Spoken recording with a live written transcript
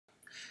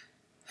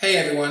Hey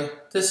everyone,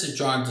 this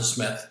is Naze32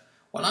 Smith.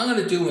 What I'm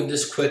going to do in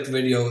this quick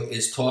video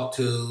is talk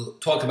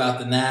about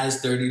the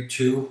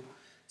Naze32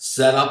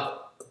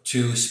 setup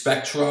to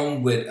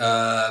Spektrum with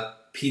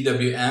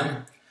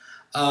PWM.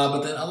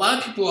 But then a lot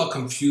of people are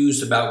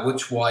confused about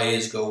which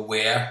wires go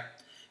where.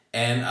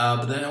 And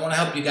but then I want to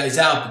help you guys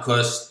out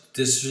because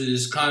this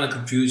is kind of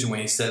confusing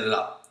when you set it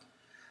up.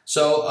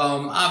 So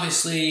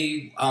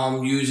obviously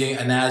I'm using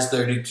a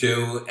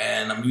Naze32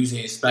 and I'm using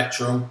a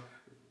Spektrum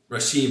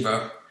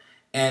receiver.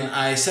 And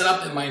I set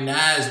up in my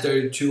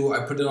Naze32,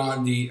 I put it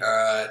on the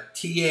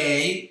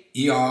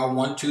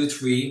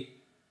TA-ER123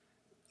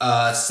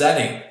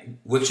 setting,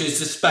 which is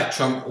the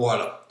Spektrum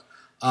order.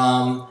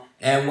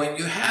 And when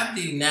you have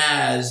the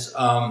Naze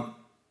on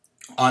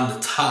the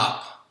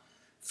top,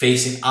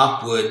 facing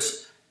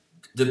upwards,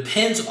 the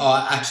pins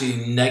are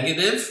actually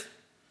negative,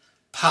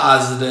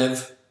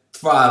 positive,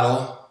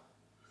 throttle,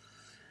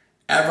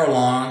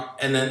 aileron,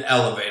 and then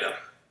elevator.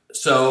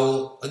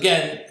 So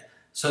again,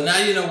 so now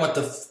you know what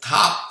the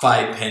top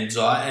 5 pins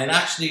are, and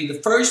actually the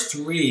first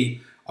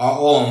 3 are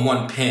all in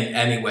one pin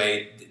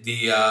anyway.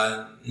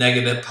 The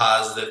negative,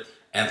 positive,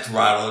 and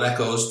throttle, that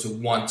goes to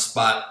one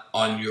spot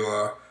on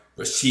your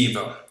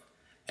receiver.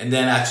 And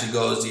then actually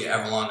goes the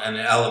aileron and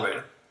the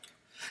elevator.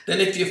 Then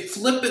if you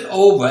flip it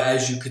over,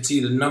 as you can see,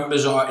 the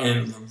numbers are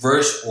in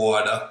reverse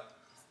order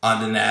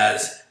on the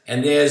Naze.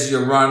 And there's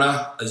your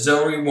runner,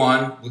 auxiliary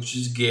 1, which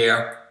is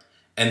gear,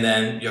 and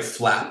then your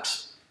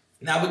flaps.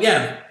 Now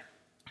again,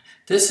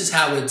 this is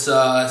how it's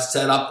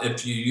set up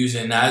if you're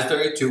using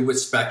Naze32 with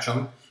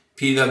Spektrum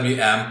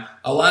PWM.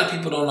 A lot of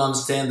people don't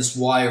understand this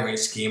wiring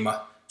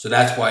schema, so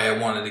that's why I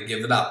wanted to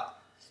give it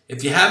up.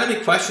 If you have any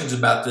questions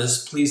about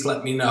this, please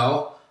let me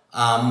know.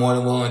 I'm more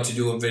than willing to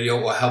do a video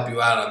or help you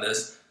out on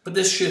this. But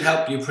this should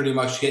help you pretty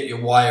much get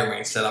your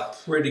wiring set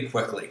up pretty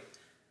quickly.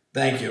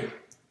 Thank you.